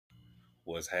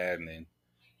What's happening?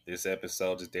 This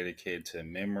episode is dedicated to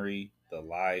memory, the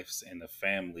lives, and the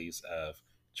families of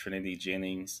Trinity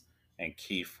Jennings and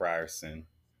Keith Frierson.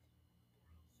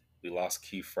 We lost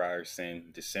Keith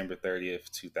Frierson December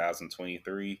 30th,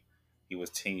 2023. He was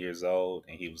 10 years old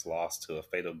and he was lost to a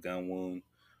fatal gun wound.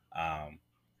 Um,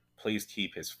 Please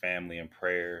keep his family in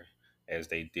prayer as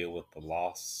they deal with the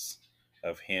loss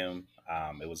of him.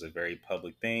 It was a very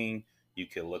public thing. You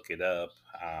could look it up.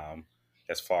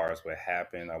 As far as what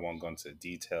happened, I won't go into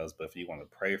details, but if you want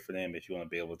to pray for them, if you want to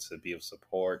be able to be of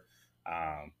support,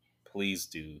 um, please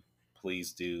do.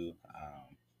 Please do.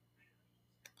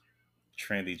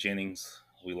 Trinity Jennings,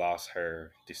 we lost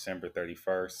her December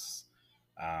 31st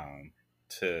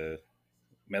to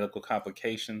medical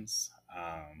complications.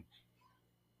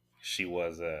 She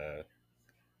was a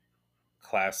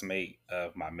classmate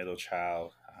of my middle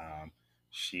child.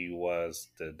 She was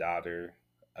the daughter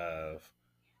of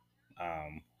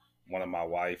um, one of my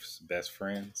wife's best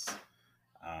friends.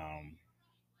 Um,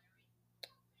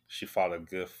 she fought a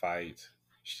good fight.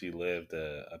 She lived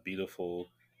a beautiful,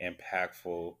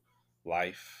 impactful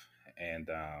life. And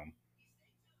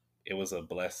it was a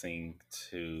blessing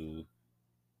to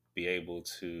be able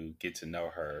to get to know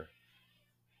her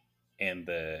in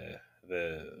the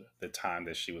time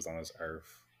that she was on this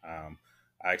earth. I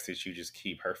ask that you just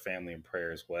keep her family in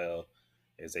prayer as well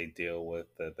as they deal with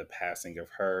the passing of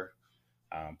her.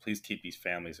 Please keep these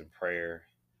families in prayer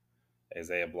as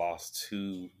they have lost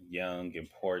two young,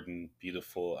 important,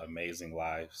 beautiful, amazing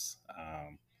lives.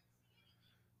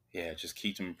 Yeah, just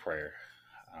keep them in prayer.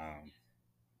 Um,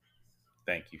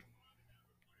 thank you.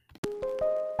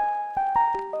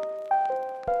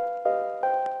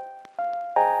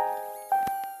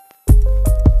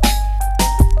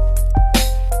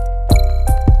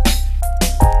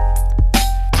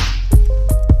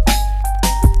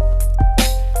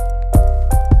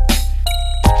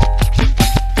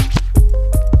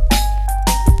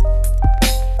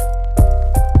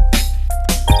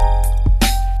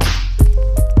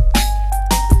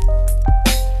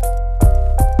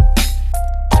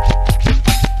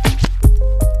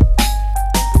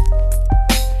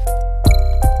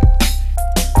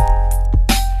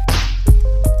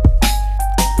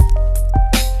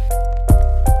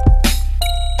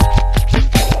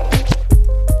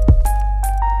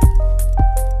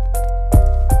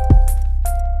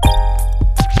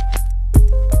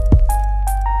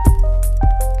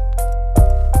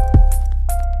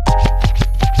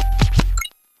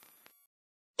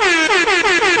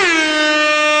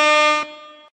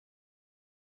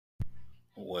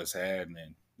 What's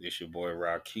happening? This your boy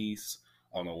Rakis.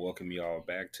 I want to welcome you all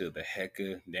back to the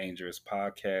Hecka Dangerous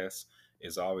Podcast.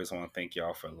 As always, I want to thank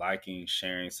y'all for liking,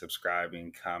 sharing,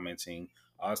 subscribing, commenting,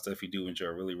 all stuff you do. Enjoy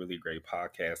a really, really great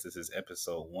podcast. This is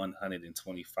episode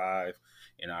 125,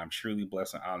 and I'm truly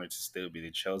blessed and honored to still be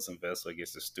the chosen vessel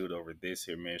against the steward over this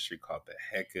here ministry called the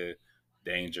Hecka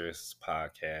Dangerous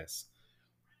Podcast.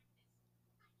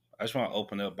 I just want to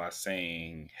open up by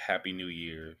saying Happy New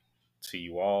Year to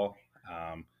you all.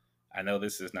 Um, I know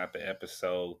this is not the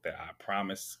episode that I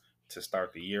promised to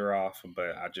start the year off,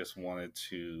 but I just wanted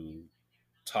to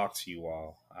talk to you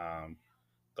all.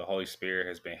 The Holy Spirit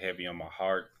has been heavy on my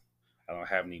heart. I don't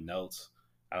have any notes.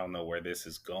 I don't know where this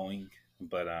is going,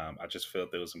 but I just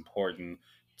felt it was important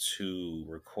to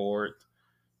record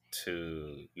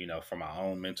to, for my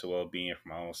own mental well-being, for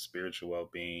my own spiritual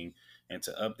well-being, and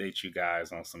to update you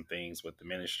guys on some things with the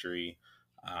ministry.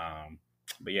 um,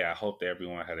 but yeah, I hope that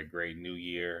everyone had a great new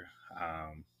year.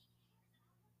 um,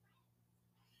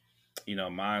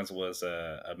 mine's was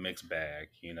a mixed bag.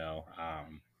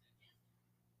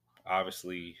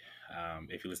 Obviously,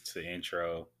 if you listen to the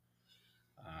intro,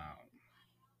 um,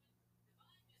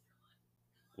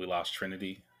 we lost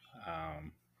Trinity.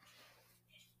 um,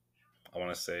 I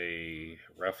want to say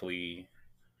roughly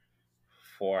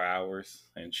 4 hours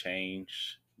and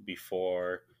change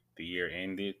before the year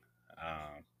ended.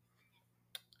 um,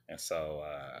 And so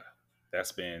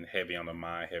that's been heavy on the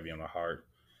mind, heavy on the heart.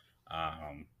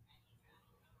 Um,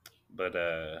 but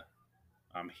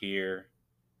I'm here.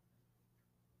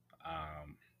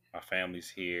 Um, my family's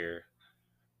here.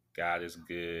 God is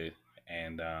good.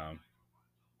 And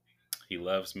He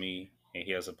loves me and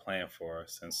He has a plan for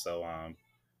us. And so,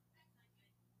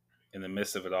 in the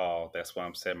midst of it all, that's what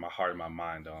I'm setting my heart and my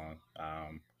mind on.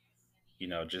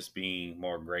 Just being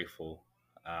more grateful.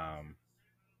 Um,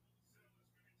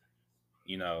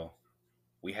 you know,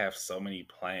 we have so many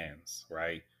plans,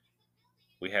 right?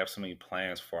 We have so many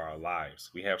plans for our lives.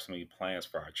 We have so many plans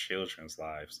for our children's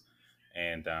lives.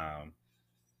 And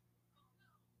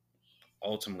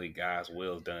ultimately, God's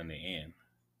will is done in the end.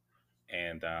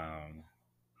 And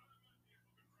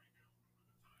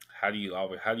how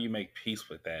do you make peace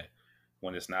with that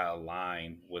when it's not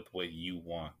aligned with what you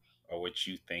want or what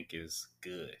you think is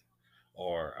good,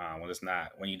 or when it's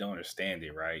not, when you don't understand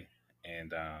it, right?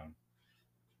 And I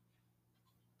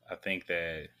think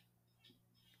that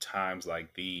times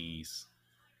like these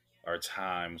are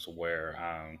times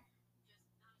where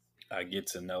I get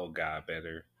to know God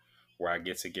better, where I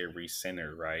get to get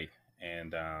recentered, right?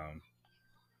 And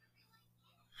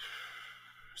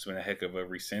it's been a heck of a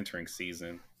recentering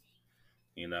season,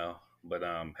 you know. But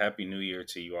happy New Year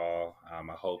to you all. I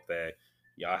hope that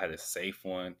y'all had a safe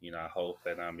one. You know, I hope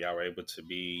that y'all were able to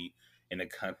be in the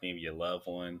company of your loved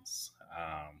ones.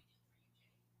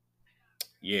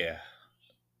 Yeah.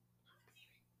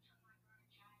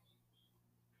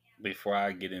 Before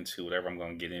I get into whatever I'm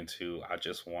going to get into, I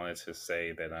just wanted to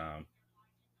say that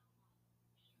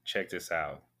check this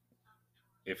out.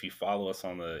 If you follow us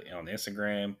on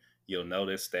Instagram, you'll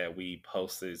notice that we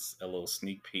posted a little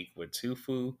sneak peek with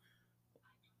Tufu,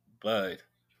 but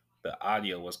the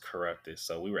audio was corrupted.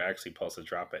 So we were actually supposed to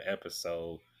drop an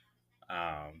episode,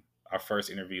 our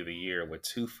first interview of the year with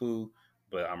Tufu,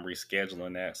 but I'm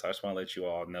rescheduling that. So I just want to let you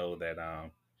all know that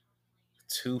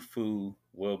Tufu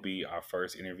will be our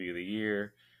first interview of the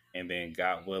year. And then,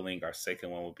 God willing, our second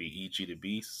one will be EG the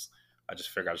Beast. I just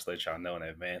figured I'll just let y'all know in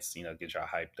advance, you know, get y'all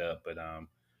hyped up. But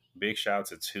big shout out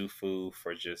to Tufu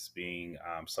for just being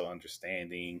so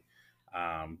understanding,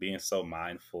 being so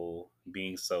mindful,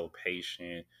 being so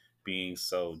patient, being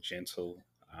so gentle.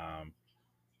 Um,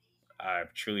 I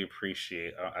truly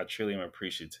am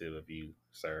appreciative of you,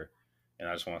 sir. And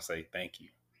I just want to say thank you.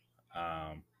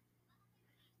 Um,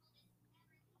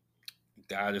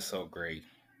 God is so great.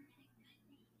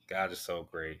 God is so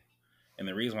great. And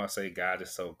the reason why I say God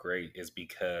is so great is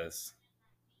because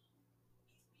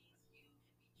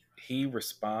he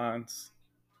responds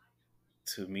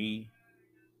to me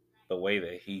the way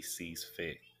that he sees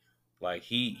fit. Like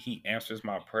he answers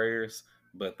my prayers,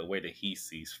 but the way that he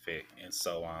sees fit. And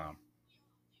so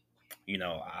you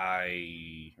know,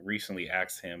 I recently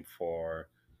asked him for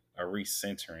a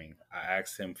recentering. I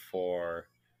asked him for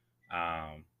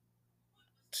um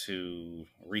to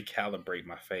recalibrate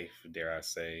my faith, dare I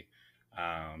say,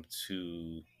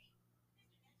 to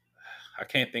I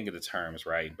can't think of the terms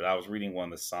right, but I was reading one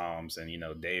of the Psalms, and you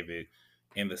know, David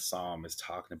in the Psalm is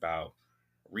talking about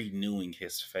renewing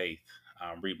his faith,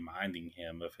 reminding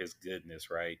him of his goodness,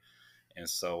 right? And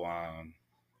so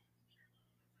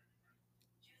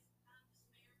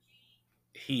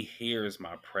he hears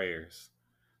my prayers.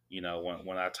 You know,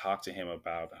 when I talk to him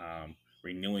about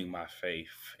renewing my faith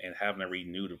and having a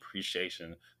renewed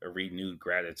appreciation, a renewed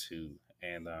gratitude,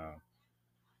 and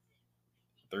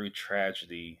through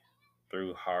tragedy,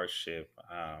 through hardship,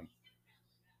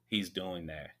 he's doing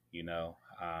that. You know,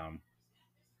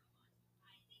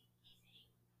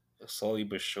 slowly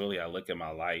but surely, I look at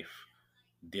my life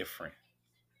different.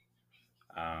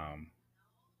 Um,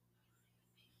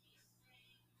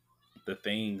 the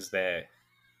things that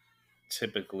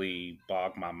typically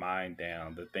bog my mind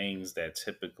down, the things that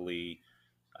typically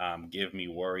give me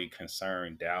worry,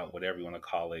 concern, doubt, whatever you want to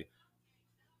call it,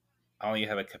 I only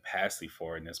have a capacity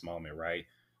for in this moment, right?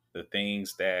 The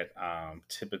things that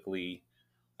typically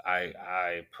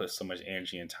I put so much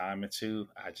energy and time into,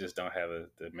 I just don't have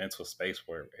the mental space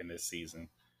for it in this season.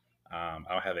 I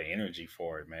don't have the energy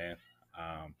for it, man.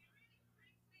 Um,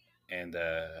 and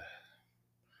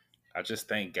I just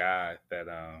thank God that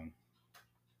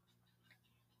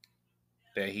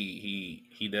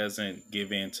he doesn't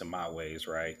give in to my ways,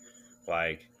 right?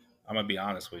 Like I'm gonna be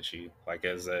honest with you. Like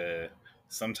as a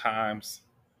sometimes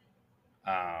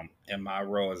in my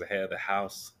role as a head of the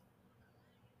house,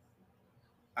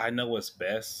 I know what's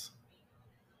best,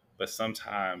 but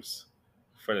sometimes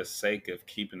for the sake of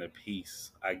keeping the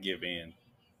peace, I give in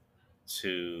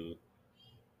to,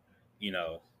 you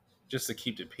know, just to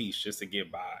keep the peace, just to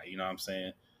get by, you know what I'm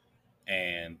saying?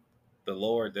 And the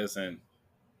Lord doesn't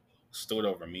steward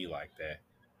over me like that.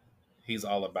 He's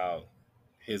all about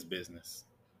his business.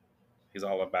 He's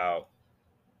all about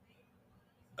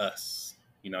us.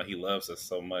 You know, he loves us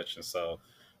so much. And so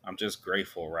I'm just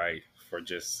grateful, right, for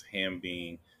just him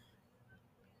being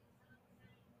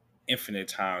infinite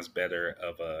times better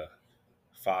of a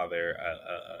father,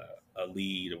 a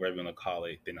lead, or whatever you want to call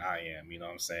it, than I am. You know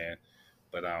what I'm saying?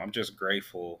 But I'm just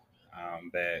grateful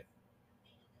that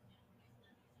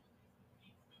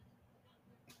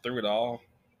through it all,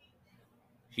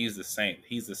 he's the same.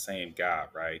 He's the same God,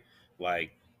 right?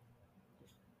 Like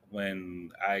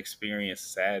when I experience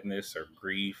sadness or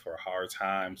grief or hard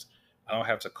times, I don't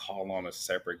have to call on a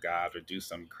separate God or do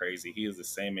something crazy. He is the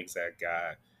same exact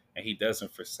God, and He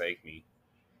doesn't forsake me.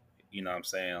 You know what I'm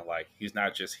saying? Like he's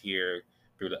not just here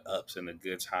through the ups and the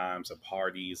good times, the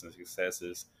parties and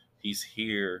successes. He's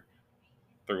here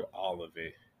through all of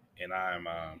it, and I'm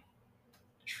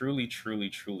truly, truly,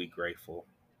 truly grateful.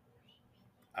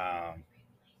 Um,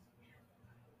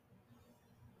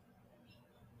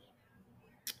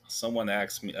 Someone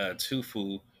asked me,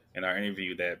 Tufu, in our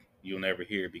interview that you'll never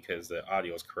hear because the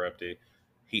audio is corrupted.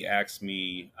 He asked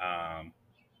me,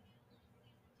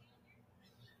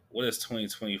 "What does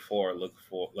 2024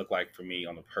 look like for me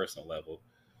on a personal level?"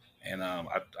 And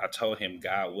I told him,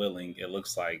 God willing, it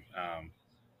looks like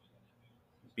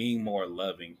being more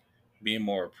loving, being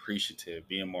more appreciative,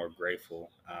 being more grateful.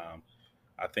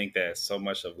 I think that so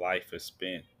much of life is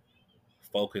spent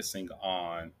focusing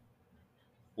on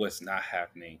what's not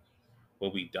happening,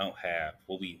 what we don't have,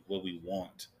 what we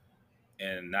want,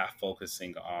 and not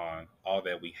focusing on all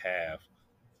that we have.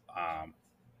 Um,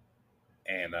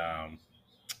 and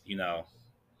you know,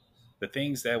 the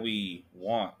things that we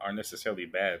want aren't necessarily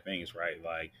bad things, right?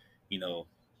 Like, you know,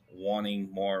 wanting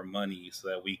more money so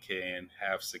that we can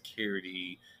have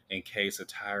security in case a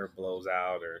tire blows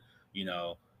out or, you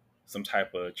know, some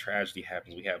type of tragedy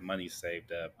happens. We have money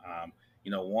saved up.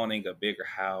 Wanting a bigger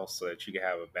house so that you can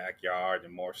have a backyard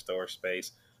and more storage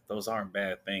space. Those aren't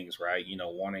bad things, right?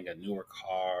 Wanting a newer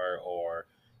car or,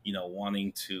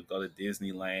 wanting to go to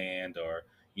Disneyland or,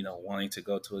 wanting to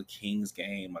go to a Kings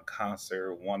game, a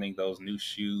concert, wanting those new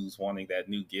shoes, wanting that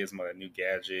new gizmo, that new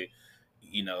gadget,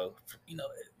 you know, you know,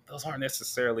 those aren't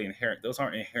necessarily inherent. Those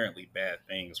aren't inherently bad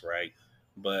things, right?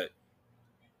 But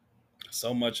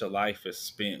so much of life is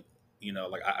spent.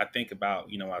 Like I think about,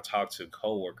 when I talk to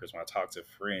coworkers, when I talk to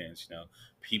friends,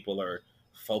 people are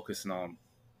focusing on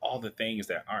all the things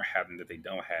that aren't happening that they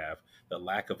don't have, the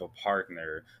lack of a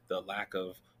partner, the lack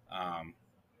of um,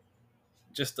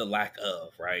 just the lack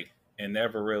of, right? And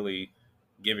never really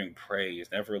giving praise,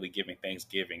 never really giving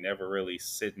thanksgiving, never really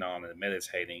sitting on and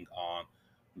meditating on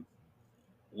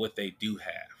what they do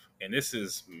have. And this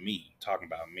is me talking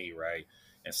about me, right?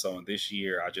 And so in this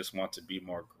year, I just want to be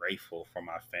more grateful for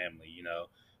my family.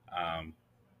 Um,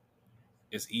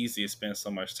 it's easy to spend so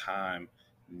much time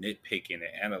nitpicking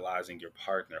and analyzing your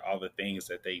partner, all the things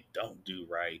that they don't do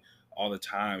right, all the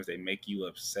times they make you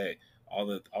upset, all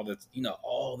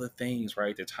the things,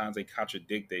 right? The times they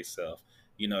contradict themselves.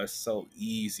 It's so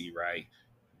easy, right?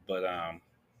 But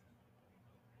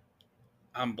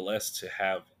I'm blessed to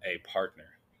have a partner.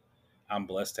 I'm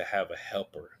blessed to have a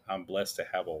helper. I'm blessed to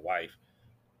have a wife.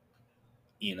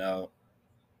 You know,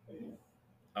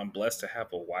 I'm blessed to have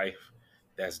a wife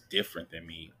that's different than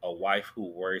me, a wife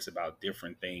who worries about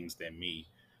different things than me,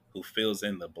 who fills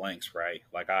in the blanks, right?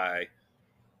 Like I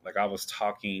was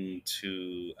talking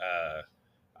to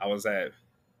I was at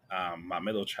my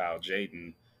middle child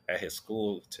Jaden at his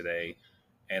school today,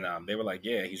 and they were like,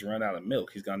 "Yeah, he's run out of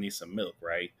milk. He's gonna need some milk,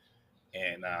 right?"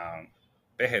 And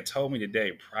they had told me the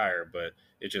day prior, but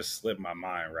it just slipped my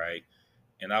mind, right?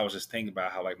 And I was just thinking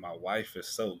about how like my wife is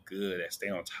so good at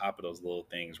staying on top of those little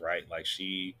things, right? Like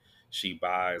she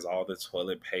buys all the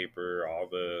toilet paper, all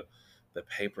the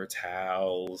paper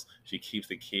towels. She keeps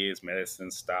the kids'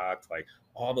 medicine stocked, like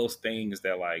all those things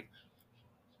that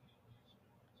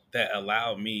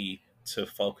allow me to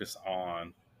focus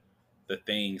on the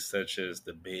things such as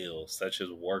the bills, such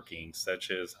as working, such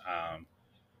as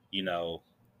you know,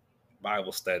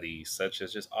 Bible studies, such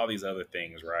as just all these other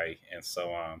things, right? And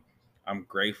so I'm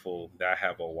grateful that I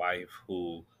have a wife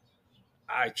who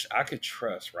I could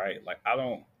trust, right? Like I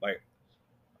don't like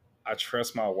I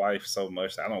trust my wife so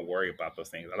much that I don't worry about those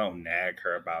things. I don't nag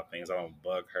her about things. I don't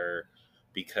bug her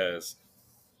because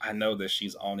I know that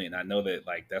she's on it, and I know that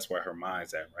like that's where her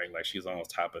mind's at, right? Like she's on those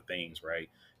type of things, right?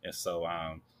 And so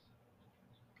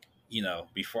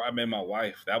before I met my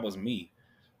wife, that was me.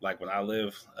 Like when I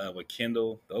lived with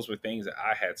Kendall, those were things that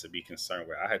I had to be concerned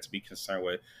with. I had to be concerned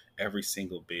with every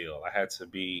single bill. I had to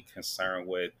be concerned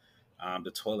with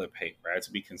the toilet paper. I had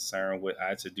to be concerned with. I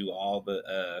had to do all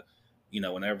the,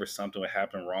 whenever something would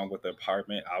happen wrong with the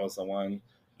apartment, I was the one,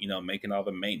 making all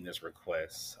the maintenance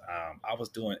requests. I was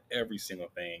doing every single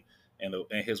thing, and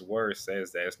his word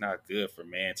says that it's not good for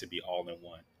man to be all in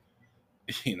one.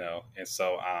 And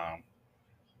so I'm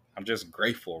just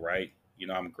grateful, right?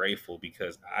 I'm grateful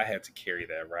because I had to carry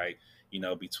that, right?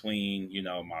 Between,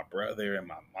 my brother and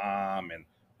my mom and,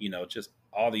 just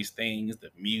all these things, the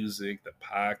music, the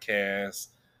podcast,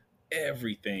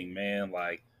 everything, man.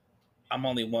 Like I'm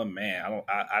only one man.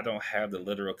 I don't have the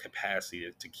literal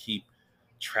capacity to keep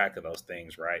track of those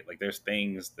things, right? Like there's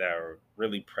things that are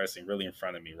really pressing, really in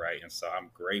front of me, right? And so I'm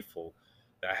grateful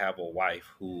that I have a wife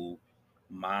who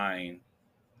mind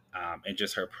and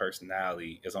just her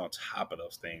personality is on top of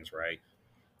those things, right?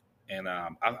 And I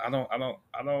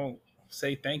don't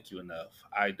say thank you enough.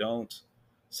 I don't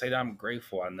say that I'm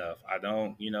grateful enough. I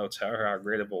don't, tell her how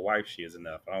great of a wife she is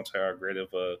enough. I don't tell her how great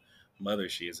of a mother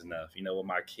she is enough. With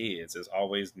my kids, it's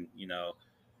always, you know,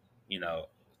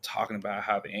 talking about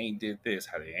how they ain't did this,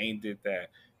 how they ain't did that.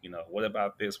 What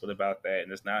about this? What about that?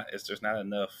 And it's just not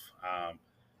enough.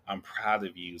 I'm proud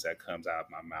of you that comes out of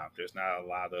my mouth. There's not a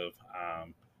lot of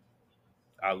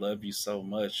I love you so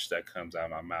much that comes out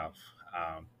of my mouth.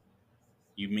 Um,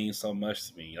 you mean so much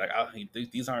to me.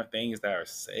 These aren't things that are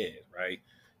said, right?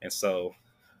 And so,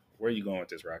 where are you going with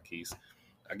this, Rakis?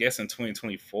 I guess in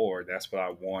 2024, that's what I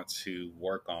want to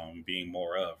work on being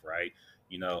more of, right?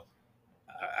 You know,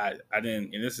 I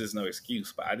didn't, and this is no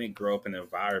excuse, but I didn't grow up in an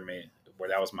environment where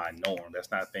that was my norm.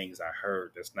 That's not things I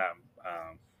heard. That's not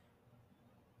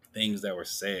things that were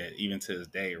said, even to this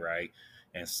day, right?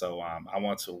 And so I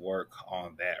want to work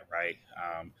on that, right?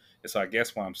 And so I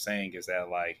guess what I'm saying is that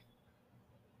like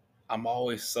I'm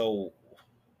always so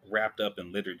wrapped up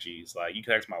in liturgies. Like you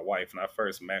can ask my wife when I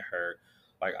first met her,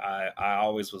 like I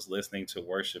always was listening to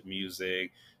worship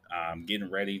music,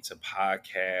 getting ready to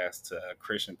podcasts, to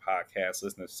Christian podcasts,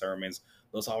 listening to sermons.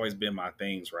 Those always been my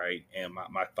things, right? And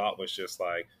my thought was just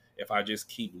like, if I just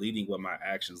keep leading with my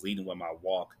actions, leading with my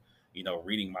walk,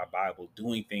 reading my Bible,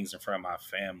 doing things in front of my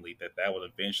family, that would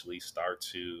eventually start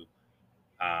to,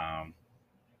 um,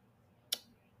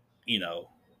 you know,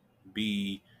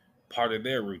 be part of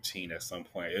their routine at some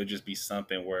point. It'll just be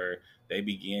something where they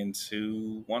begin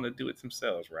to want to do it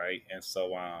themselves, right? And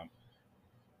so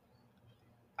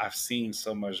I've seen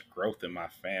so much growth in my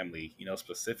family,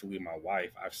 specifically my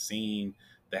wife. I've seen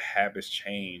the habits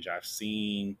change. I've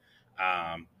seen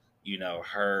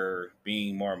her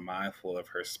being more mindful of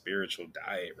her spiritual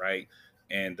diet, right?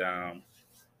 And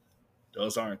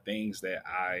those aren't things that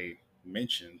I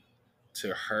mention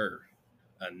to her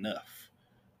enough,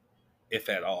 if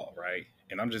at all, right?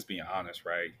 And I'm just being honest,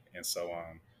 right? And so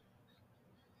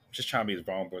just trying to be as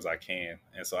vulnerable as I can.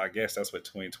 And so I guess that's what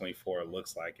 2024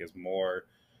 looks like, is more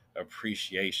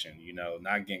appreciation,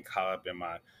 not getting caught up in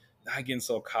not getting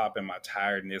so caught up in my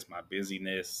tiredness, my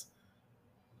busyness,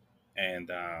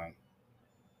 and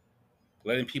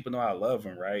letting people know I love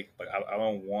them, right? Like I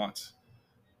don't want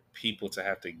people to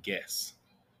have to guess,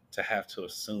 to have to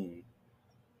assume.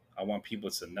 I want people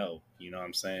to know, you know what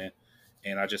I'm saying?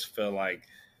 And I just feel like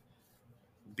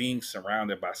being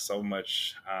surrounded by so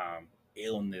much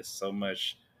illness, so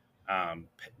much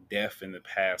death in the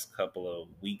past couple of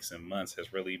weeks and months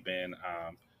has really been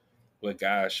what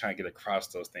God's trying to get across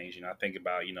those things. I think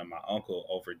about, my uncle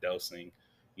overdosing,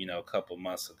 a couple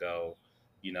months ago,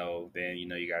 then,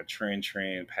 you got Trend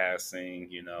passing,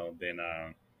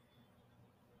 then,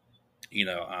 you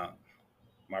know, um,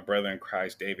 my brother in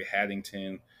Christ, David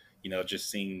Haddington, just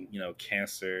seeing,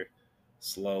 cancer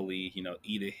slowly,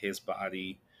 eat at his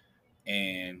body,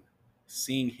 and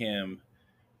seeing him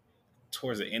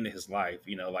towards the end of his life,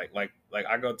 like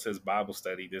I go to his Bible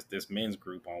study, this men's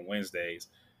group on Wednesdays,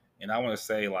 and I want to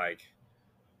say like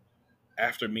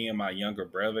after me and my younger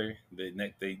brother, the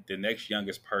next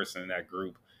youngest person in that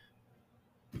group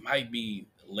might be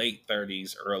late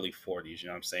 30s, early 40s. You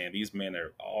know what I'm saying? These men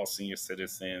are all senior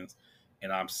citizens,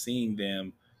 and I'm seeing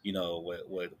them,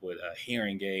 with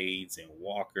hearing aids and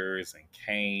walkers and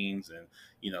canes, and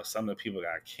some of the people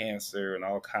got cancer and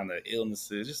all kind of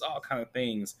illnesses, just all kind of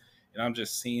things. And I'm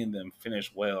just seeing them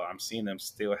finish well. I'm seeing them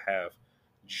still have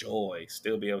joy,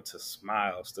 still be able to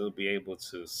smile, still be able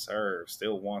to serve,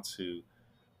 still want to,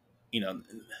 you know,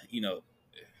 you know,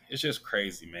 it's just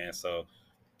crazy, man. So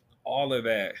all of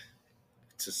that,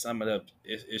 to sum it up,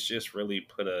 it's just really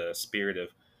put a spirit of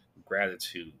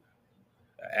gratitude,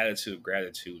 an attitude of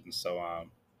gratitude. And so I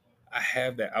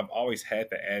have that. I've always had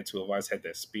that attitude. I've always had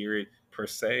that spirit per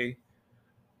se,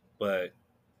 but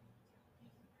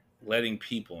letting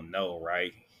people know,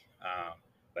 right? Um,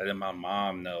 letting my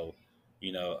mom know,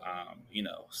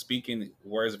 speaking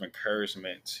words of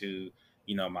encouragement to,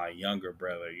 my younger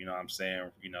brother, you know what I'm saying?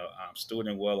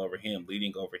 Stewarding well over him,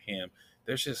 leading over him.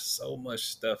 There's just so much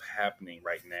stuff happening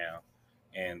right now.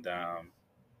 And I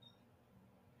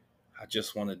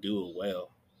just want to do it well.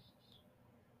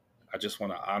 I just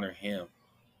want to honor him.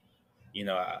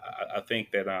 I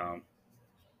think that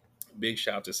big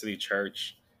shout out to City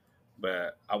Church.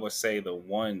 But I would say the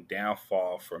one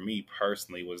downfall for me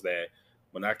personally was that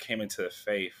when I came into the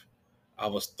faith, I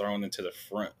was thrown into the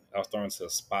front. I was thrown into the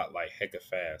spotlight hecka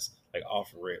fast, like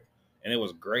off rip. And it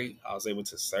was great. I was able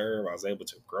to serve. I was able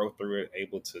to grow through it,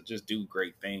 able to just do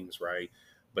great things, right?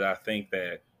 But I think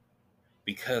that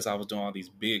because I was doing all these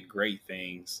big, great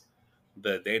things,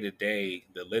 the day to day,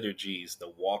 the liturgies,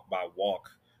 the walk by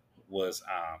walk was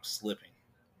slipping.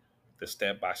 the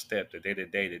step by step, the day to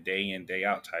day, the day in, day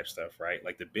out type stuff, right?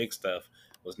 Like the big stuff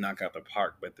was knock out the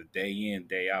park, but the day in,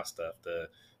 day out stuff, the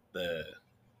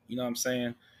you know what I'm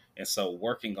saying? And so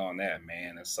working on that,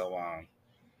 man. And so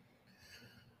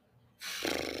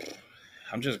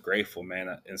I'm just grateful,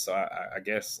 man. And so I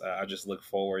guess I just look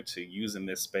forward to using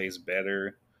this space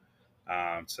better,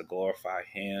 to glorify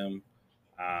Him,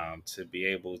 to be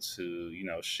able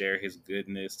to, share His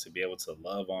goodness, to be able to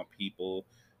love on people,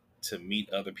 to meet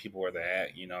other people where they're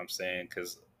at. You know what I'm saying?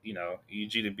 Because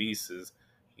EG the Beast is,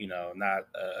 not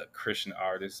a Christian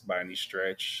artist by any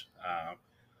stretch.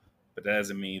 But that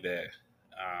doesn't mean that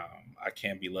I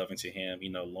can't be loving to him.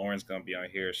 Lauren's gonna be on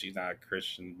here. She's not a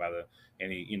Christian by the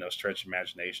any stretch of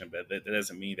imagination, but that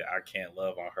doesn't mean that I can't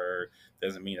love on her.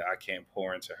 Doesn't mean that I can't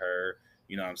pour into her.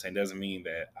 You know what I'm saying? Doesn't mean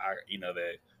that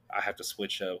that I have to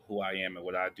switch up who I am and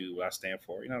what I do, what I stand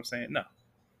for. You know what I'm saying? No,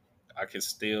 I can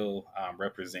still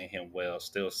represent him well,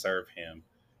 still serve him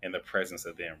in the presence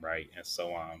of them, right? And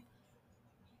so,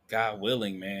 God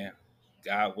willing, man,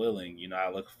 God willing, I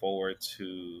look forward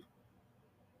to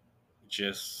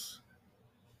just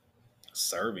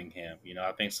serving him.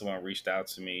 I think someone reached out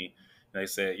to me and they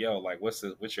said, "Yo, like, what's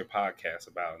your podcast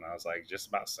about?" And I was like, "Just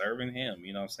about serving him."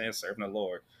 You know what I'm saying? Serving the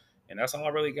Lord, and that's all I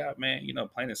really got, man.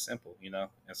 Plain and simple. And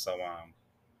so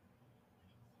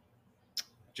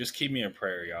just keep me in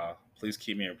prayer, y'all. Please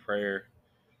keep me in prayer.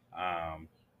 Um,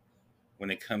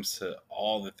 when it comes to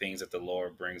all the things that the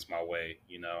Lord brings my way,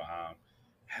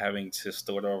 having to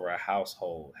steward over a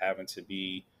household, having to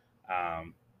be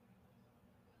um,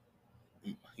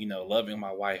 loving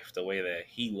my wife the way that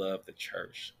he loved the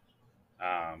church,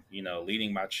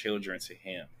 leading my children to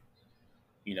him,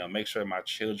 make sure my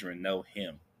children know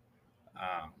him,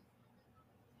 um,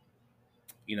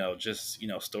 just,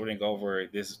 starting over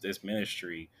this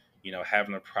ministry,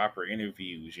 having the proper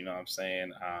interviews, you know what I'm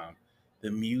saying?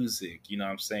 The music, you know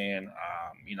what I'm saying?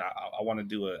 I want to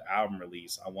do an album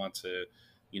release. I want to,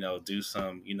 do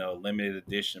some, limited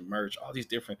edition merch, all these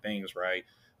different things, right?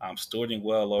 Stewarding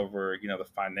well over, the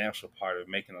financial part of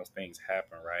making those things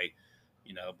happen, right?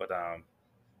 But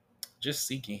just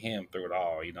seeking him through it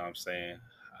all, you know what I'm saying?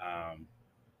 Um,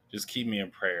 just keep me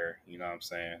in prayer, you know what I'm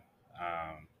saying?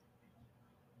 Um,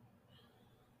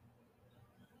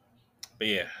 but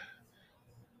yeah,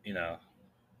 you know,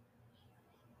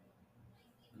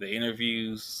 the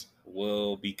interviews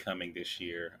will be coming this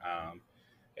year.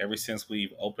 Ever since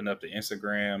we've opened up the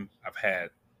Instagram, I've had,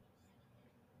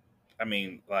 I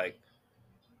mean, like,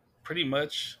 pretty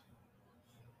much,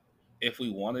 if we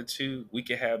wanted to, we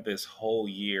could have this whole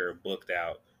year booked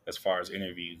out as far as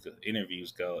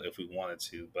interviews go if we wanted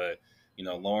to. But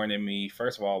Lauren and me,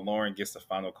 first of all, Lauren gets the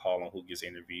final call on who gets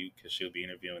interviewed because she'll be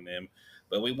interviewing them.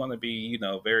 But we want to be,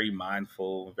 very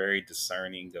mindful, very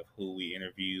discerning of who we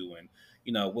interview and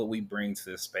what we bring to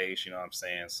this space. You know what I'm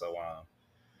saying? So,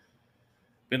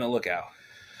 been a lookout.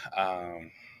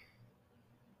 Um,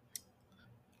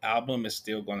 Album is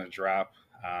still going to drop.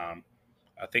 Um,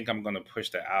 I think I'm going to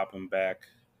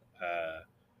Uh,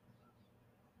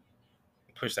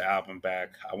 push the album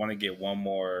back. I want to get one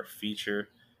more feature.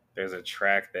 There's a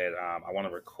track that I want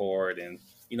to record, and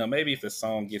maybe if the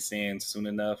song gets in soon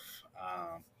enough,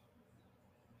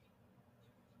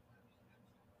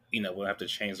 we'll have to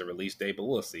change the release date, but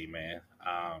we'll see, man.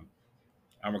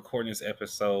 I'm recording this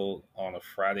episode on a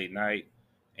Friday night,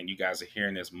 and you guys are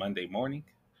hearing this Monday morning,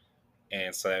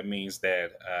 and so that means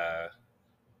that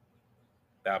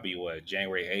that'll be what,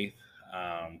 January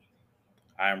 8th.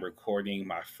 I am recording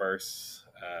my first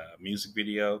music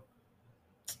video.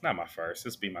 Not my first.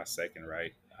 This will be my second,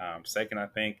 right? Second, I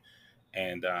think.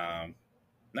 And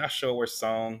not sure what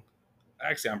song.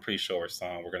 Actually, I'm pretty sure what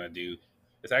song we're gonna do.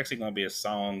 It's actually gonna be a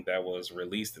song that was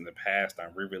released in the past.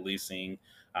 I'm re-releasing.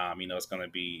 It's gonna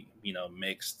be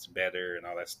mixed better and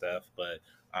all that stuff. But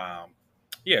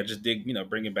yeah, just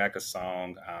bringing back a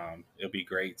song. It'll be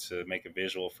great to make a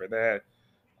visual for that.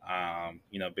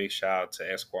 Big shout out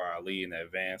to Esquire Ali in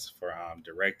advance for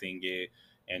directing it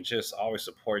and just always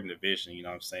supporting the vision. You know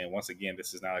what I'm saying? Once again,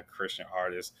 this is not a Christian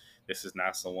artist. This is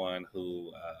not someone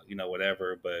who,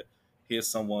 whatever, but here's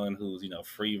someone who's,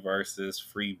 free verses,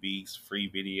 free beats,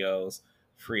 free videos,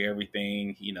 free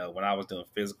everything. When I was doing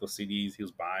physical CDs, he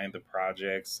was buying the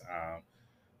projects.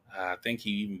 I think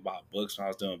he even bought books when I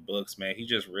was doing books, man. He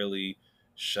just really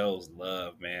shows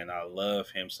love, man. I love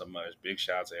him so much. Big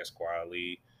shout out to Esquire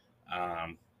Lee.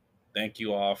 Um, Thank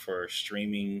you all for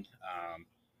streaming.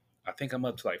 I think I'm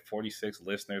up to like 46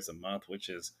 listeners a month, which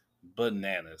is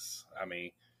bananas. I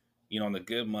mean, on a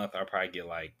good month, I'll probably get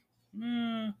like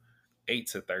 8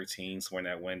 to 13, somewhere in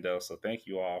that window. So thank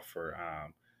you all for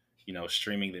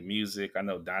streaming the music. I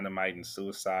know Dynamite and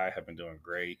Suicide have been doing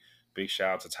great. Big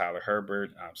shout out to Tyler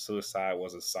Herbert. Suicide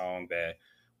was a song that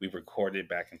we recorded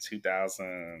back in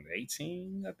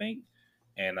 2018, I think.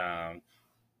 And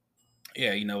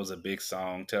yeah, it was a big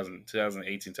song.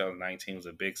 2018, 2019 was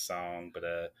a big song, but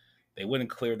they wouldn't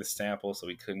clear the sample, so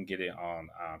we couldn't get it on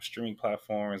streaming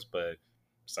platforms. But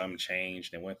something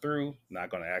changed and went through. Not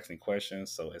going to ask any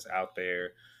questions, so it's out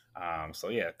there. So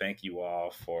yeah, thank you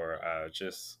all for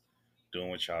just doing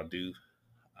what y'all do.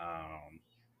 Um,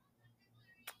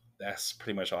 that's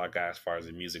pretty much all I got as far as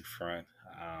the music front.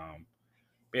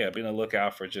 Yeah, be on the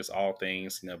lookout for just all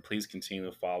things. Please continue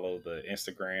to follow the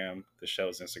Instagram, the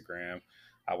show's Instagram.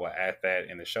 I will add that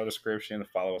in the show description.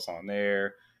 Follow us on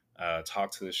there.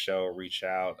 Talk to the show. Reach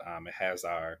out. It has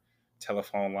our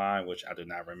telephone line, which I do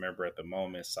not remember at the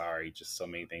moment. Sorry, just so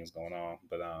many things going on.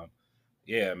 But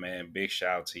yeah, man, big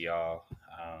shout out to y'all.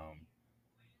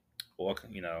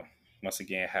 Welcome. Once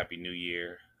again, Happy New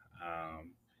Year. Um,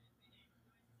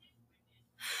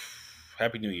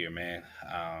 Happy New Year, man.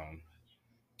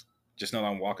 Just know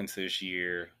I'm walking to this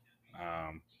year.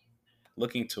 Um,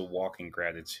 Looking to walk in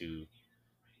gratitude.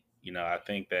 I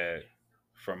think that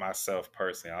for myself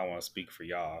personally, I don't want to speak for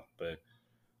y'all, but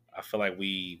I feel like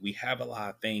we have a lot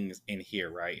of things in here,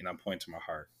 right? And I'm pointing to my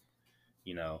heart,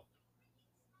 you know,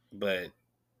 but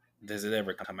does it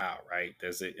ever come out, right?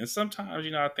 Does it? And sometimes,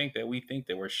 I think that we think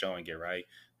that we're showing it, right?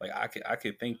 Like I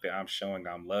could think that I'm showing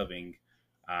I'm loving,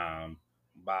 um,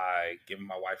 by giving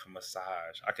my wife a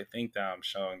massage. I could think that I'm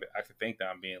showing that. I could think that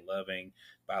I'm being loving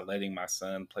by letting my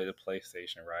son play the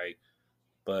PlayStation, right?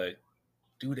 But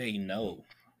do they know?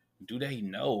 Do they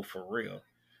know for real?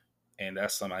 And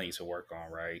that's something I need to work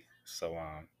on, right? So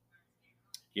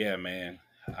yeah, man.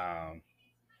 Um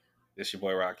this your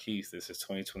boy Rock Keith. This is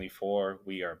 2024.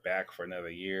 We are back for another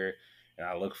year, and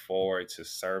I look forward to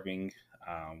serving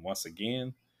once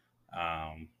again.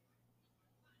 Um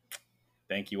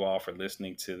Thank you all for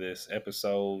listening to this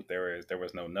episode. There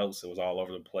was no notes, it was all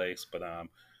over the place. But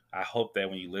I hope that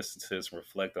when you listen to this and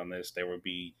reflect on this, there will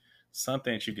be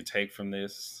something that you could take from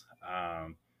this.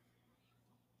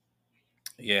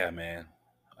 Yeah, man.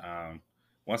 Um,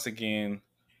 Once again,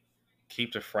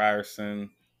 keep the Frierson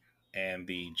and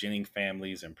the Jennings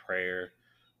families in prayer,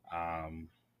 um,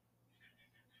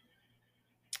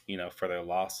 for their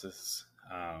losses.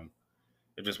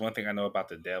 If there's one thing I know about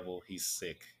the devil, he's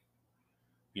sick.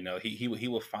 He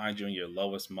will find you in your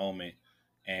lowest moment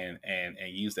and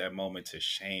use that moment to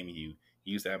shame you,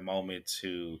 use that moment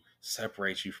to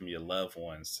separate you from your loved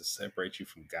ones, to separate you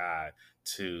from God,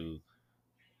 to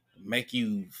make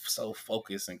you so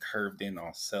focused and curved in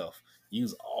on self,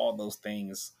 use all those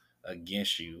things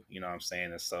against you. You know what I'm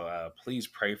saying? And so please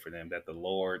pray for them, that the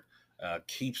Lord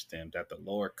keeps them, that the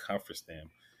Lord comforts them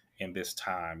in this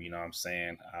time. You know what I'm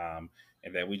saying?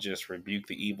 And that we just rebuke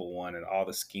the evil one and all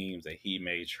the schemes that he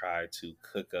may try to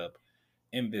cook up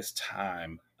in this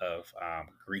time of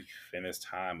grief, in this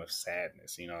time of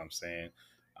sadness. You know what I'm saying?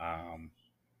 Um,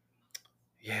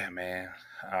 yeah, man.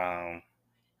 Um,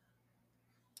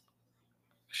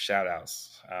 Shout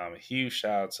outs. A huge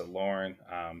shout out to Lauren.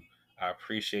 I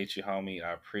appreciate you, homie.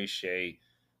 I appreciate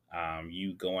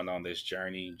you going on this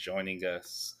journey, joining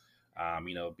us,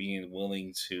 being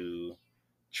willing to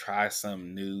try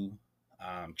something new,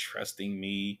 trusting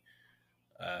me,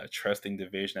 trusting the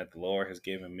vision that the Lord has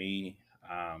given me,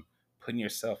 putting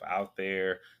yourself out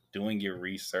there, doing your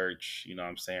research, you know what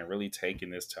I'm saying, really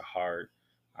taking this to heart,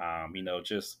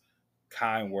 just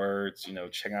kind words,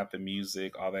 checking out the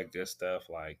music, all that good stuff.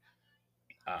 Like,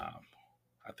 um,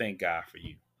 I thank God for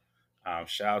you.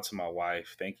 Shout out to my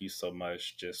wife. Thank you so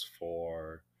much just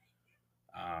for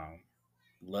um,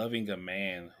 loving a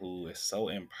man who is so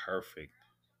imperfect,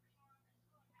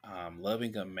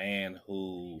 loving a man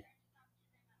who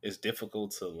is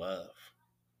difficult to love,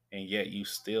 and yet you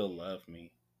still love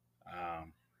me.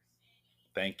 Um,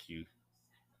 Thank you.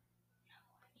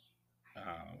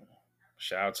 Um,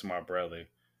 Shout out to my brother.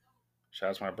 Shout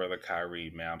out to my brother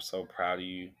Kyrie, man. I'm so proud of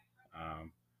you.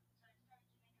 Um,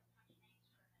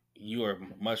 you are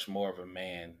much more of a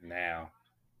man now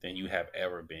than you have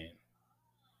ever been.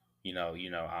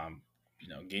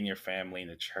 Getting your family in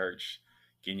the church,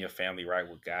 getting your family right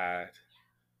with God,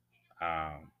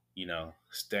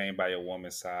 staying by your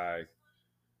woman's side,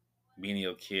 being in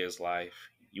your kid's life.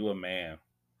 You a man.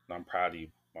 I'm proud of you,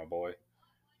 my boy.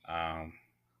 Um,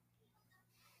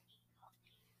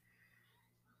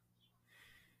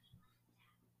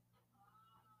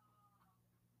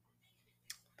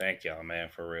 Thank y'all, man,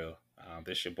 for real.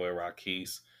 This your boy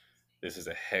Rockies. This is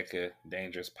a hecka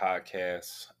dangerous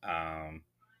podcast.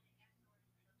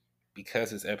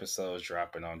 Because this episode is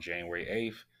dropping on January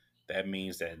 8th, that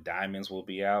means that Diamonds will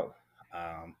be out.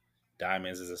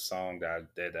 Diamonds is a song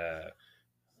that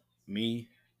me,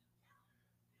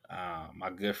 my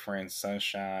good friend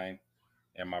Sunshine,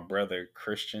 and my brother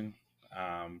Christian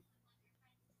um,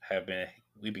 have been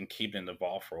we've been keeping the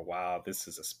ball for a while. This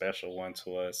is a special one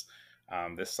to us.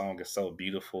 This song is so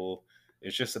beautiful.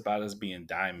 It's just about us being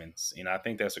diamonds. I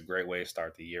think that's a great way to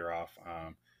start the year off.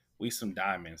 We some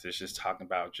diamonds. It's just talking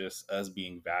about just us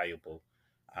being valuable.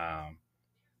 Um,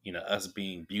 us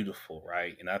being beautiful,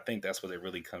 right? And I think that's what it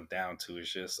really comes down to,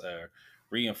 is just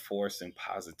reinforcing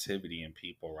positivity in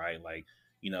people, right? Like,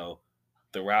 you know,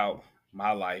 throughout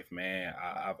my life, man,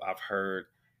 I've heard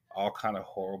all kind of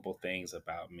horrible things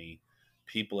about me.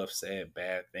 People have said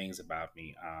bad things about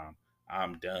me.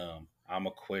 I'm dumb. I'm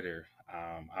a quitter.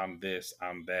 I'm this.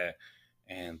 I'm that.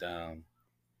 And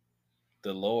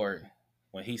the Lord,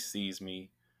 when He sees me,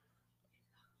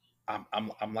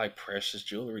 I'm like precious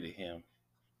jewelry to Him,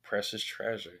 precious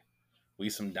treasure. We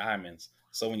some diamonds.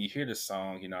 So when you hear the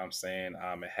song, you know what I'm saying,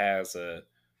 it has a,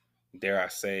 dare I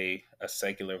say, a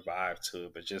secular vibe to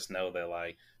it, but just know that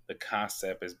like the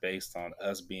concept is based on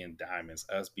us being diamonds,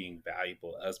 us being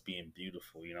valuable, us being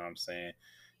beautiful. You know what I'm saying?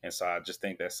 And so I just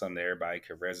think that's something that everybody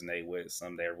could resonate with,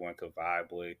 something that everyone could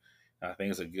vibe with. And I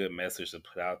think it's a good message to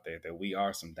put out there that we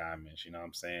are some diamonds. You know what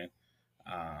I'm saying?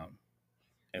 Um,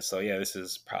 and so yeah, this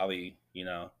is probably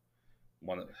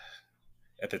one of,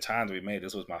 at the time that we made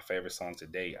this was my favorite song to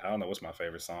date. I don't know what's my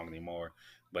favorite song anymore,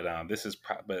 but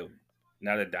but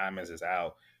now that Diamonds is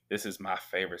out, this is my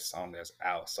favorite song that's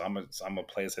out. So I'm gonna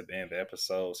play this at the end of the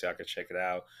episode so y'all can check it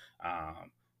out.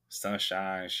 Um,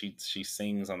 Sunshine, she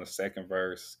sings on the second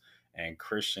verse, and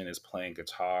Christian is playing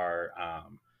guitar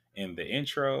in the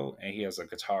intro, and he has a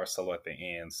guitar solo at the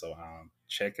end. So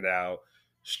check it out,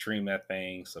 stream that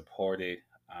thing, support it,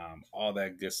 all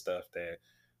that good stuff that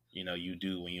you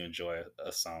do when you enjoy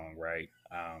a song, right?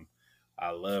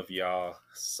 I love y'all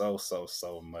so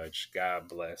much. God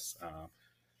bless.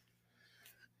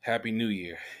 Happy New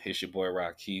Year. It's your boy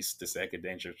Rockies. This Hecka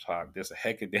Dangerous Talk. This a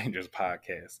Hecka Dangerous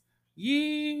podcast.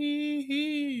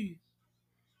 Yee.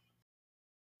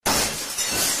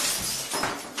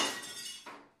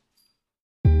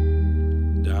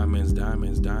 Diamonds,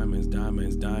 diamonds, diamonds,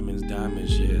 diamonds, diamonds,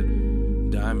 diamonds, yeah.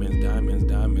 Diamonds, diamonds,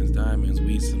 diamonds, diamonds,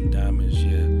 we some diamonds,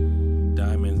 yeah.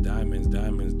 Diamonds, diamonds,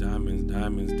 diamonds, diamonds,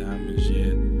 diamonds, diamonds,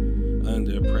 yeah.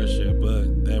 Under pressure,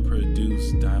 but that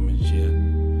produce diamonds, yeah.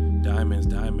 Diamonds,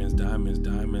 diamonds, diamonds,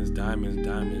 diamonds, diamonds,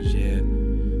 diamonds, yeah.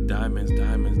 Diamonds,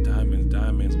 diamonds, diamonds,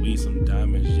 diamonds, we some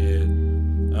diamonds, yeah.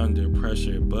 Under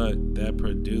pressure, but that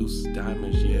produce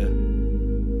diamonds, yeah.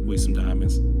 We some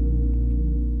diamonds.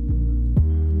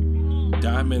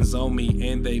 Diamonds on me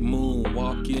and they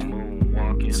moonwalking.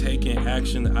 Taking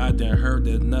action, I done heard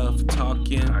enough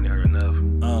talking.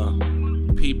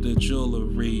 Peep the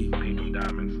jewelry. Peep them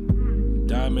diamonds.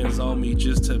 Diamonds on me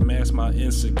just to mask my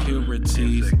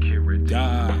insecurities.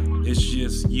 God, it's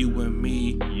just you and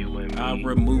me. I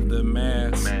removed the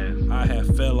mask. I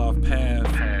had fell off path.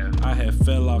 I had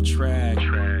fell off track.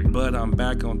 But I'm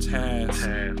back on task.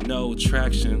 No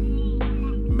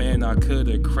traction. Man, I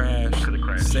could've crashed.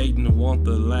 Satan want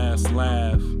the last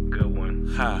laugh. Good one.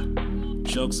 Ha.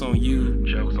 Jokes on you.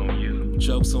 Jokes on you.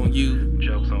 Jokes on you.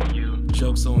 Jokes on you.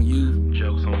 Jokes on you.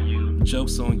 Jokes on you.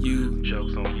 Jokes on you.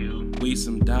 Jokes on you. We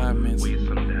some diamonds. We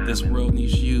some diamonds. This world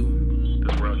needs you.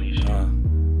 This world needs you.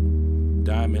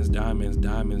 Diamonds, diamonds,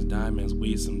 diamonds, diamonds.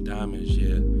 We some diamonds,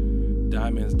 yeah.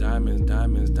 Diamonds, diamonds,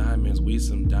 diamonds, diamonds. We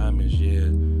some diamonds,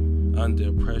 yeah.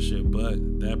 Under pressure,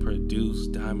 but that produce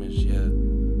diamonds, yeah.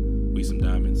 We some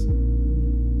diamonds.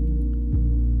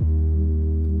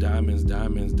 Diamonds,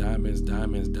 diamonds, diamonds,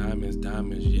 diamonds, diamonds,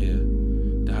 diamonds, yeah.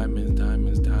 Diamonds,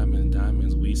 diamonds, diamonds,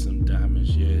 diamonds, we some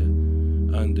diamonds, yeah.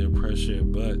 Under pressure,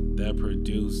 but that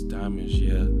produce diamonds,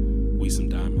 yeah. We some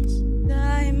diamonds.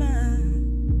 Diamond,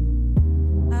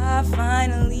 I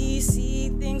finally see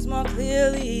things more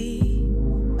clearly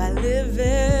by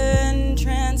living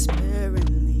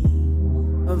transparently,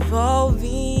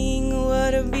 evolving.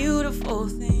 What a beautiful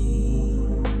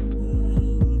thing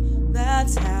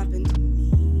that's happened to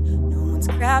me. No one's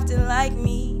crafted like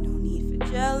me, no need for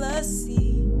jealousy.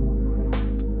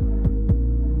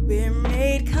 We're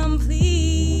made complete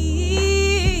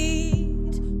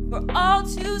for all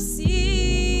to see.